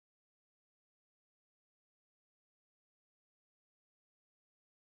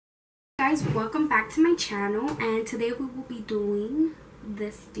Guys, welcome back to my channel, and today we will be doing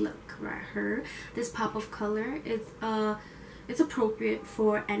this look right here. This pop of color is it's appropriate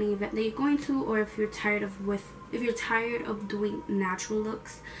for any event that you're going to, or if you're tired of doing natural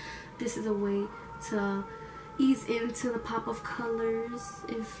looks. This is a way to ease into the pop of colors.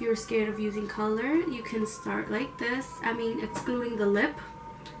 If you're scared of using color, you can start like this. I mean, excluding the lip,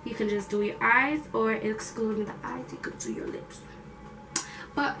 you can just do your eyes, or excluding the eyes, you could do your lips.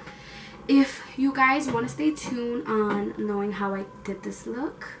 But if you guys want to stay tuned on knowing how I did this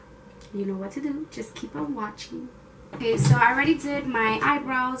look, you know what to do. Just keep on watching. Okay, so I already did my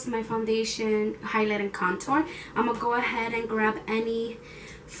eyebrows, my foundation, highlight, and contour. I'm going to go ahead and grab any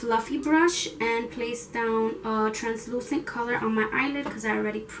fluffy brush and place down a translucent color on my eyelid because I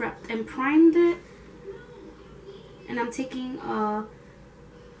already prepped and primed it. And I'm taking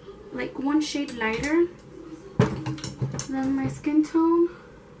like one shade lighter than my skin tone,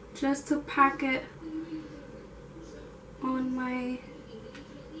 just to pack it on my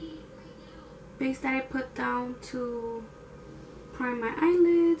base that I put down to prime my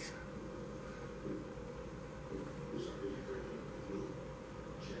eyelids.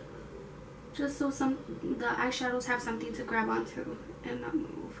 Just so the eyeshadows have something to grab onto and not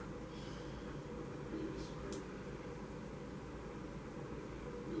move.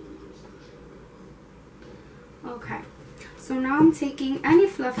 Okay. So now I'm taking any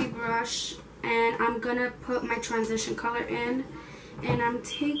fluffy brush and I'm gonna put my transition color in, and I'm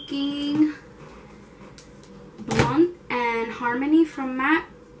taking Blunt and Harmony from MAC.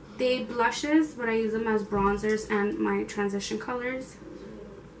 They blushes, but I use them as bronzers and my transition colors.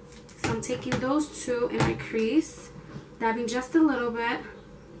 So I'm taking those two in my crease, dabbing just a little bit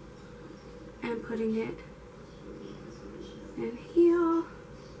and putting it in here.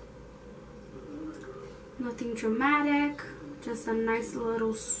 Nothing dramatic, just a nice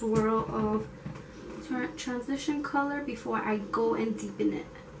little swirl of transition color before I go and deepen it.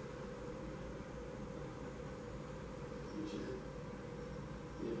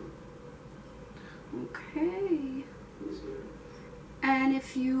 Okay. And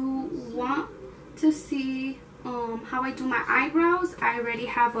if you want to see how I do my eyebrows, I already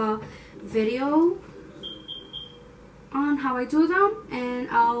have a video on how I do them, and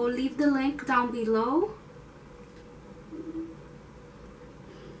I'll leave the link down below.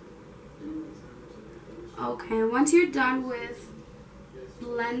 Okay, once you're done with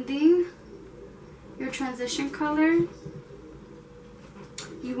blending your transition color,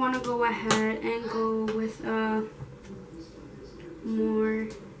 you want to go ahead and go with a more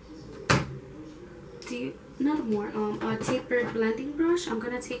a tapered blending brush. I'm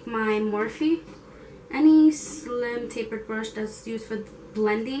gonna take my Morphe, any slim tapered brush that's used for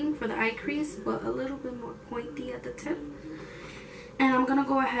blending for the eye crease, but a little bit more pointy at the tip. And I'm gonna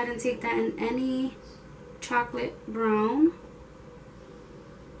go ahead and take that in any chocolate brown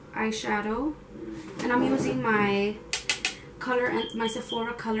eyeshadow, and I'm using my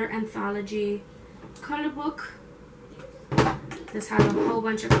SEPHORA Color Anthology color book. This has a whole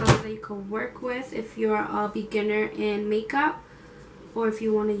bunch of colors that you can work with if you're a beginner in makeup, or if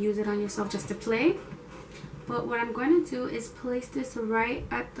you want to use it on yourself just to play. But what I'm going to do is place this right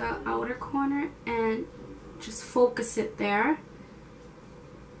at the outer corner and just focus it there.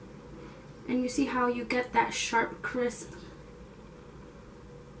 And you see how you get that sharp, crisp,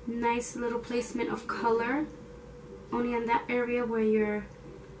 nice little placement of color only in that area where you're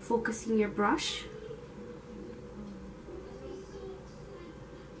focusing your brush.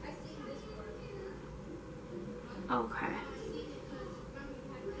 Okay.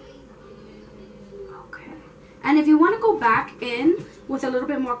 Okay. And if you want to go back in with a little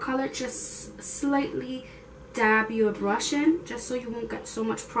bit more color, just slightly dab your brush in, just so you won't get so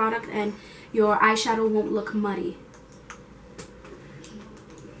much product and your eyeshadow won't look muddy.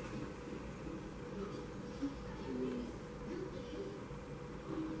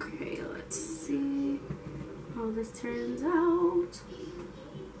 Okay, let's see how this turns out.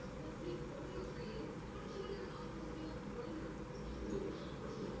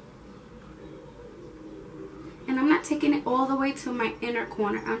 And I'm not taking it all the way to my inner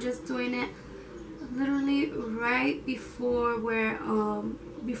corner. I'm just doing it literally right before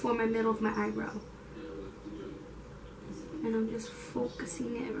before my middle of my eyebrow, and I'm just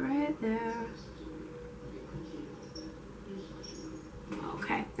focusing it right there.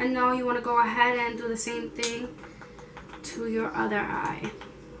 Okay, and now you want to go ahead and do the same thing to your other eye.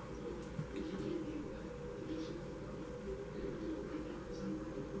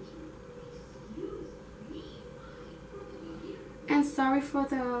 And sorry for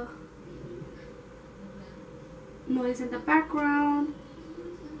the noise in the background.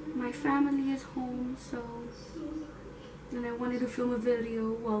 my family is home, so, and I wanted to film a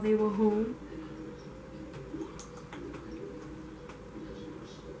video while they were home.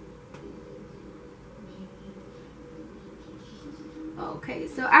 Okay,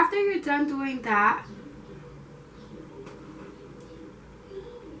 so after you're done doing that,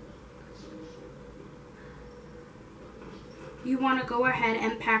 you want to go ahead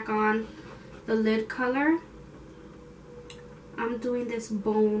and pack on the lid color. I'm doing this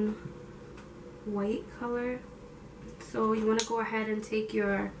bone white color. So you want to go ahead and take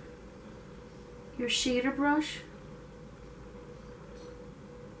your shader brush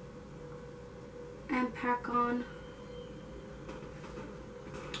and pack on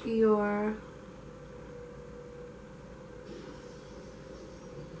your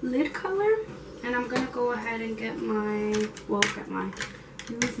lid color. And I'm gonna go ahead and get my, use my, what do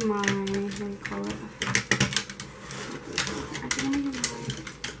you call it? I think I'm gonna use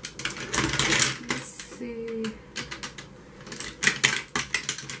my, let's see.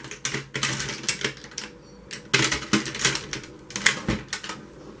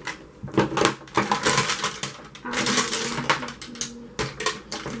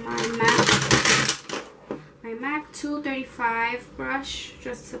 MAC 235 brush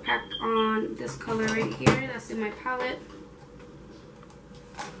just to pack on this color right here that's in my palette,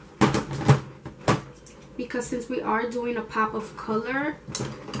 because since we are doing a pop of color,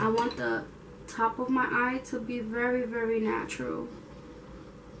 I want the top of my eye to be very, very natural,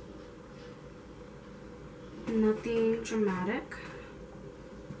 nothing dramatic.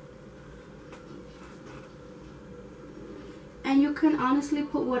 And you can honestly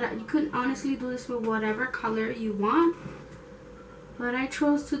do this with whatever color you want, but I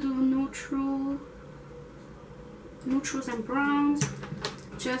chose to do neutrals and browns,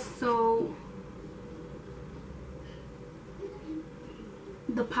 just so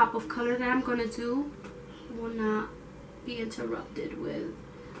the pop of color that I'm gonna do will not be interrupted with,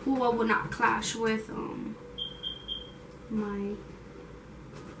 well, will not clash with my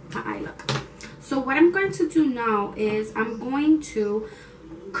eye look. So what I'm going to do now is I'm going to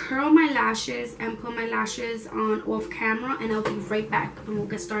curl my lashes and put my lashes on off camera, and I'll be right back and we'll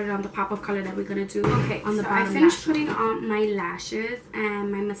get started on the pop of color that we're going to do. Okay, on the bottom. I finished putting on my lashes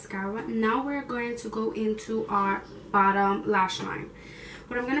and my mascara. Now we're going to go into our bottom lash line.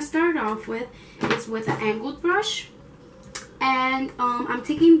 What I'm going to start off with is with an angled brush, and I'm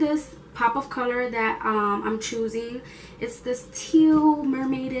taking this pop of color that I'm choosing. It's this teal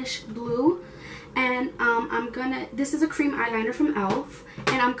mermaidish blue. And this is a cream eyeliner from e.l.f.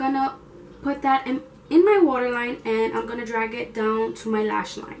 and I'm gonna put that in my waterline, and I'm gonna drag it down to my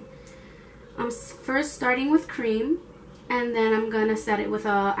lash line. I'm first starting with cream, and then I'm gonna set it with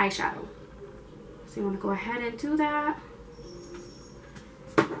a eyeshadow. So you want to go ahead and do that.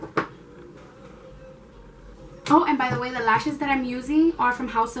 Oh, and by the way, the lashes that I'm using are from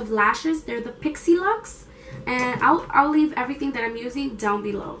House of Lashes. They're the PIXIE LUXE, and I'll leave everything that I'm using down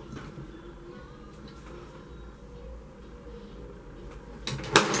below.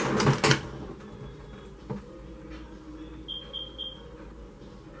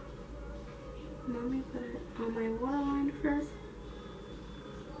 Let me put it on my waterline first.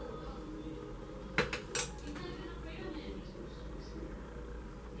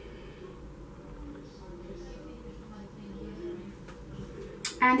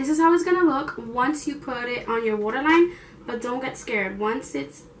 And this is how it's gonna look once you put it on your waterline, but don't get scared. Once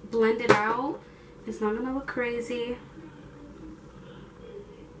it's blended out, it's not gonna look crazy.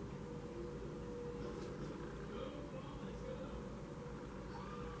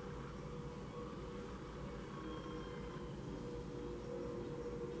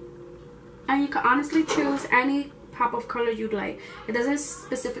 And you can honestly choose any pop of color you'd like. It doesn't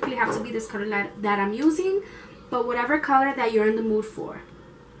specifically have to be this color that I'm using, but whatever color that you're in the mood for.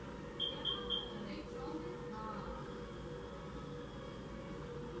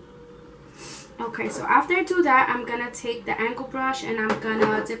 Okay, so after I do that, I'm gonna take the angle brush and I'm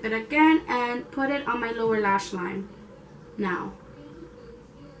gonna dip it again and put it on my lower lash line now.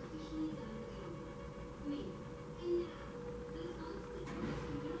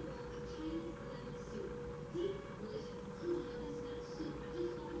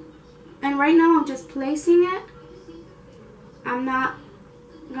 And right now I'm just placing it. I'm not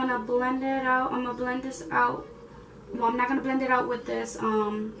gonna blend it out. I'm gonna blend this out. Well, I'm not gonna blend it out with this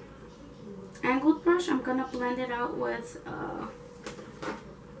angled brush. I'm gonna blend it out with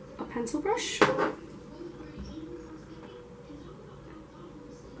a pencil brush.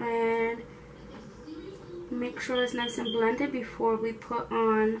 And make sure it's nice and blended before we put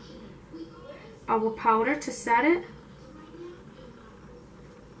on our powder to set it.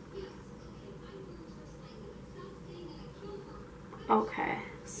 Okay,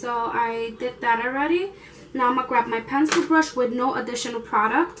 so I did that already. Now I'm gonna grab my pencil brush with no additional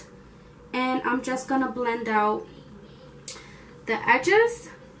product, and I'm just gonna blend out the edges.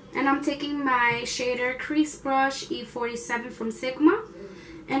 And I'm taking my shader crease brush E47 from Sigma,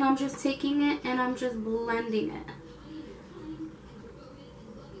 and I'm just taking it and I'm just blending it.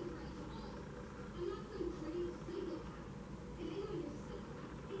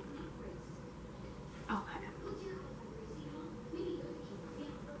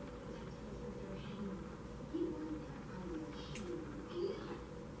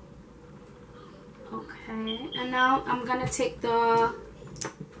 Okay, and now I'm gonna take the,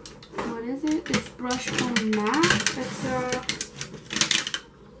 what is it? This brush from MAC. It's a,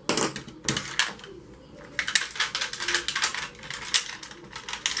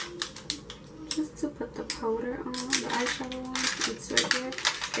 just to put the powder on, the eyeshadow on. It's right here.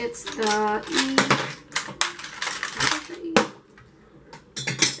 It's the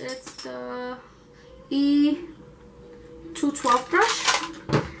it's the E212 brush.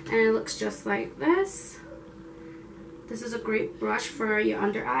 And it looks just like this. This is a great brush for your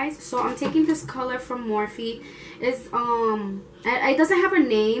under eyes. So I'm taking this color from Morphe. It's it doesn't have a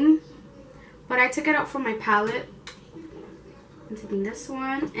name, but I took it out from my palette. I'm taking this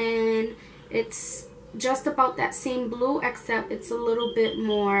one, and it's just about that same blue, except it's a little bit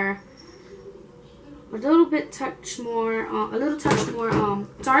more, a little touch more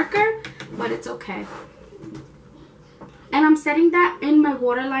darker, but it's okay. And I'm setting that in my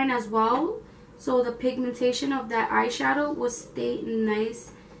waterline as well, so the pigmentation of that eyeshadow will stay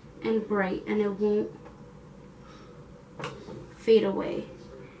nice and bright and it won't fade away.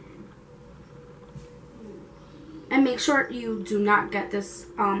 And make sure you do not get this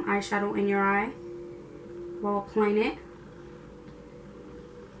eyeshadow in your eye while applying it,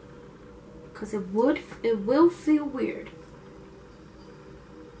 because it will feel weird.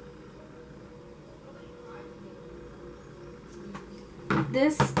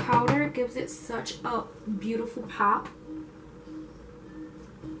 This powder gives it such a beautiful pop.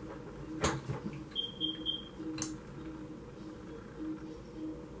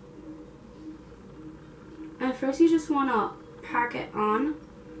 At first you just want to pack it on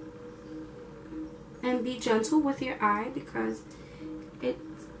and be gentle with your eye, because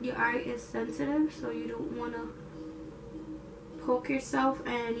your eye is sensitive, so you don't want to poke yourself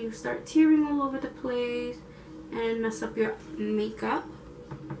and you start tearing all over the place and mess up your makeup.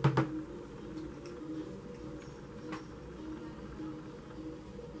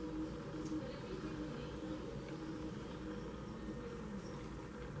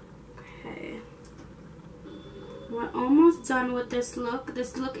 Okay, we're almost done with this look.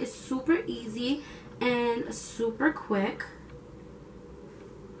 This look is super easy and super quick,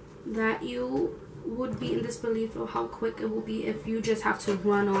 that you would be in disbelief of how quick it will be if you just have to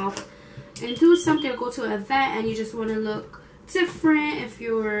run off and do something or go to an event and you just want to look different. If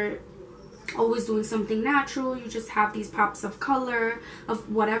you're always doing something natural, you just have these pops of color,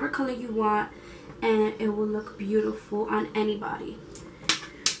 of whatever color you want, and it will look beautiful on anybody.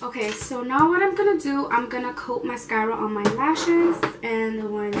 Okay, so now what I'm gonna do, I'm gonna coat mascara on my lashes, and the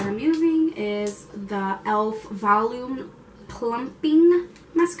one that I'm using is the e.l.f. Volume Plumping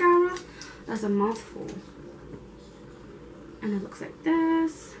Mascara. That's a mouthful, and it looks like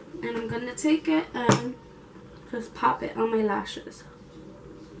this. And I'm gonna take it and just pop it on my lashes.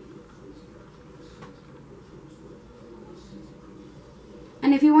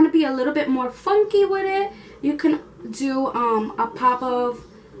 And if you want to be a little bit more funky with it, you can do a pop of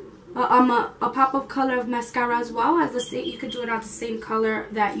color of mascara as well as the same. You could do it at the same color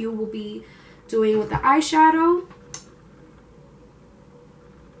that you will be doing with the eyeshadow.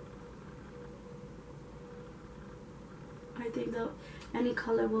 I think that any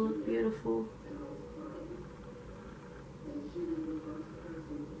color will look beautiful.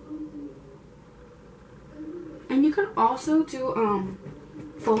 And you can also do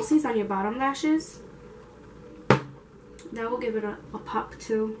falsies on your bottom lashes. That will give it a pop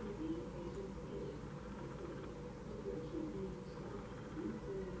too.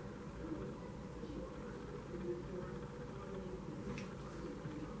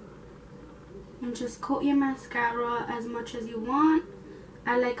 And just coat your mascara as much as you want.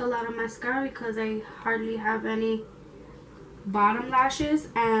 I like a lot of mascara because I hardly have any bottom lashes,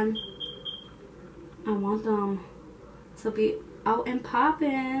 and I want them to be out and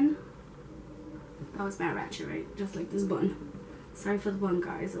popping. That was bad ratchet, right? Just like this bun. Sorry for the bun,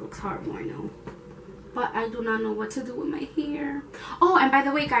 guys. It looks horrible, I know. But I do not know what to do with my hair. Oh, and by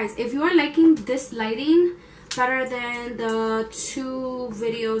the way, guys, if you are liking this lighting, better than the 2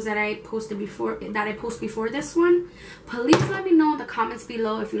 videos that I posted before, before this one. Please let me know in the comments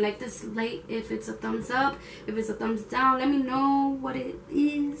below if you like this light, if it's a thumbs up, if it's a thumbs down. Let me know what it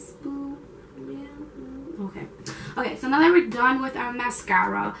is. Boo. Okay, so now that we're done with our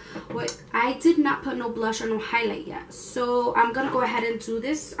mascara, I did not put no blush or no highlight yet, so I'm gonna go ahead and do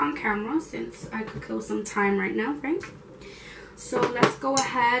this on camera since I could kill some time right now, right? So let's go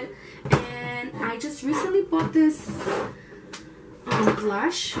ahead, and I just recently bought this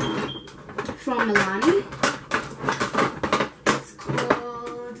blush from Milani. It's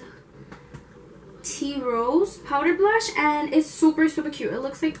called Tea Rose Powder Blush, and it's super cute. It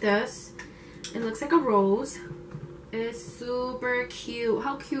looks like this. It looks like a rose. It's super cute.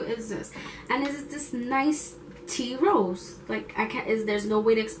 How cute is this? And it's this nice tea rose. Like, there's no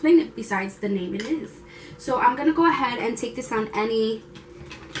way to explain it besides the name it is. So I'm gonna go ahead and take this on any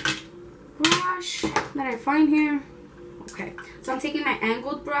brush that I find here. Okay, so I'm taking my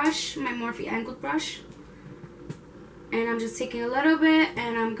angled brush, my Morphe angled brush, and I'm just taking a little bit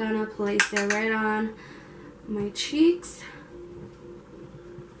and I'm gonna place it right on my cheeks.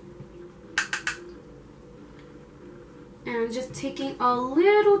 And I'm just taking a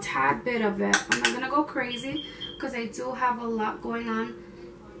little tad bit of it. I'm not gonna go crazy because I do have a lot going on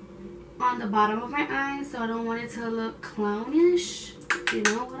the bottom of my eyes, so I don't want it to look clownish, you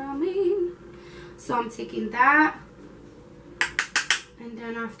know what I mean? So I'm taking that, and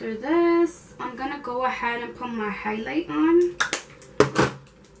then after this I'm gonna go ahead and put my highlight on,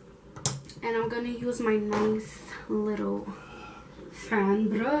 and I'm gonna use my nice little fan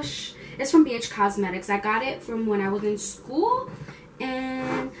brush. It's from BH Cosmetics. I got it from when I was in school,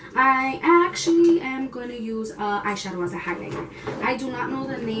 and I actually am going to use eyeshadow as a highlighter. I do not know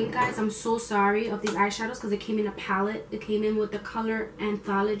the name, guys. I'm so sorry of these eyeshadows because it came in a palette. It came in with the color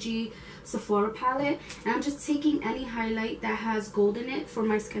Anthology Sephora palette, and I'm just taking any highlight that has gold in it for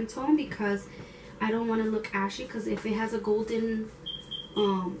my skin tone because I don't want to look ashy, because if it has a golden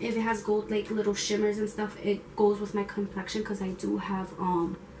if it has gold like little shimmers and stuff, it goes with my complexion because I do have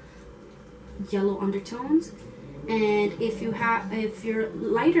yellow undertones. And if you're a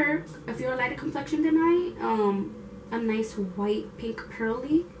lighter complexion than I, a nice white pink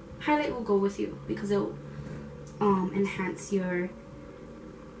pearly highlight will go with you because it'll enhance your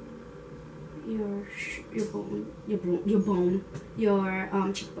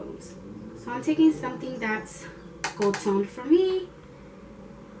cheekbones. So I'm taking something that's gold toned for me,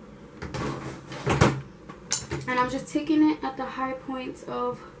 and I'm just taking it at the high points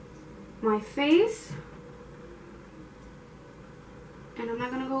of my face, and I'm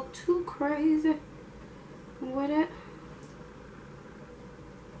not gonna go too crazy with it.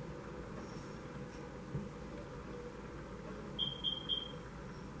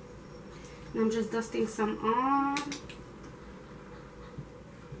 And I'm just dusting some on.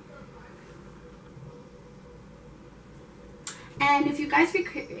 And if you guys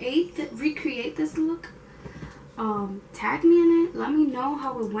recreate this look, tag me in it. Let me know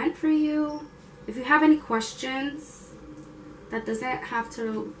how it went for you. If you have any questions that doesn't have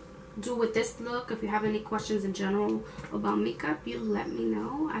to do with this look, if you have any questions in general about makeup, you let me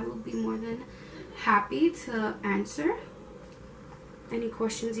know. I will be more than happy to answer any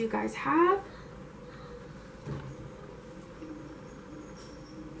questions you guys have.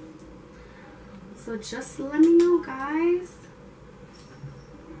 So just let me know, guys.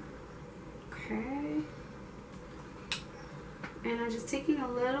 Okay. And I'm just taking a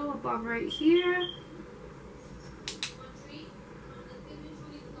little above right here.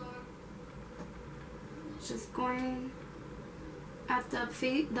 Just going at the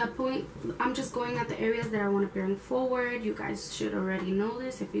point. I'm just going at the areas that I want to bring forward. You guys should already know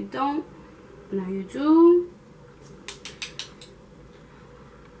this. If you don't, now you do.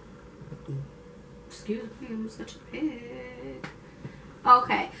 Excuse me, I'm such a pig.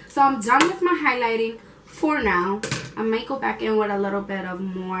 Okay, so I'm done with my highlighting for now. I might go back in with a little bit of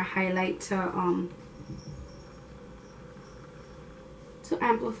more highlight to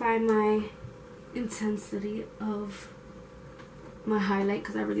amplify my intensity of my highlight,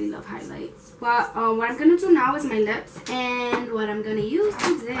 because I really love highlights. But what I'm gonna do now is my lips, and what I'm gonna use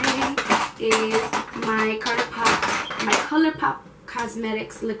today is my ColourPop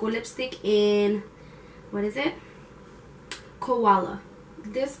Cosmetics liquid lipstick in, what is it? Koala.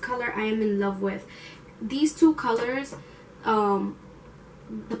 This color I am in love with. These two colors,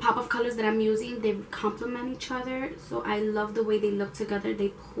 the pop of colors that I'm using, they complement each other. So I love the way they look together. They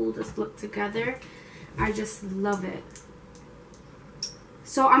pull this look together. I just love it.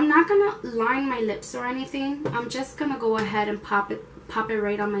 So I'm not gonna line my lips or anything. I'm just gonna go ahead and pop it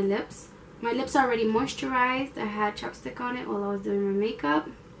right on my lips my lips are already moisturized. I had chapstick on it while I was doing my makeup.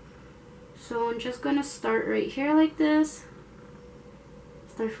 So I'm just gonna start right here like this.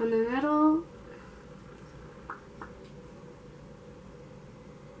 Start from the middle.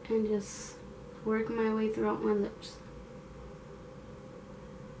 And just work my way throughout my lips.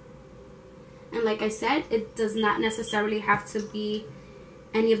 And like I said, it does not necessarily have to be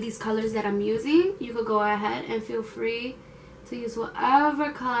any of these colors that I'm using. You could go ahead and feel free to use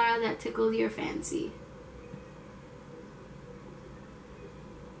whatever color that tickles your fancy.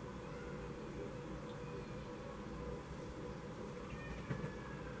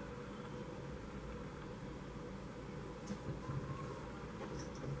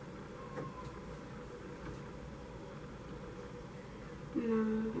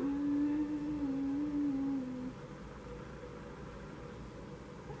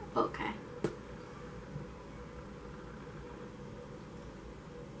 Okay.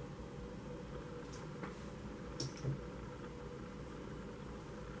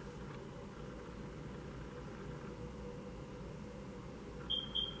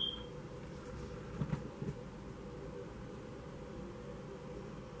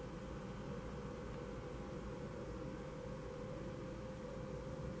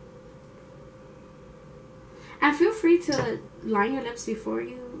 And feel free to line your lips before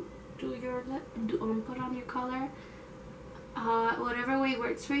you do your put on your color. Whatever way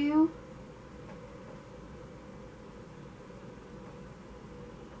works for you.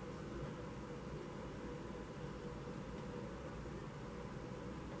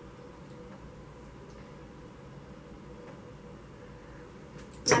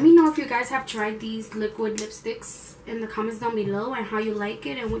 Let me know if you guys have tried these liquid lipsticks in the comments down below, and how you like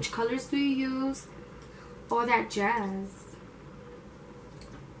it and which colors do you use. All that jazz.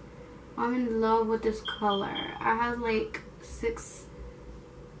 I'm in love with this color. I have like 6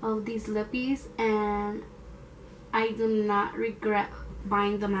 of these lippies and I do not regret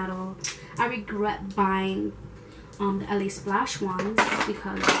buying them at all. I regret buying the LA Splash ones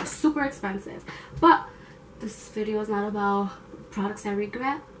because they're super expensive. But this video is not about products I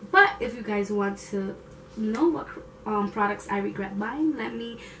regret. But if you guys want to know what products I regret buying, let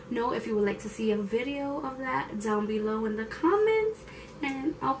me know if you would like to see a video of that down below in the comments,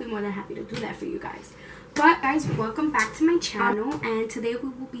 and I'll be more than happy to do that for you guys. But guys, welcome back to my channel, and today we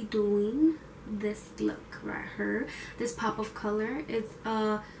will be doing this look right here. This pop of color is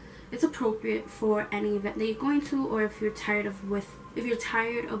it's appropriate for any event that you're going to, or if you're tired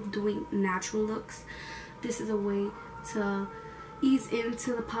of doing natural looks. This is a way to ease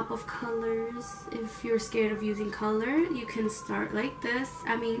into the pop of colors. If you're scared of using color, you can start like this.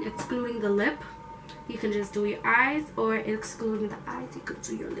 I mean, excluding the lip, you can just do your eyes, or excluding the eyes, you could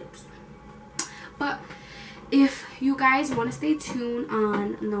do your lips. But if you guys want to stay tuned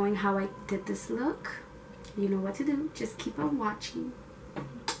on knowing how I did this look, you know what to do. Just keep on watching.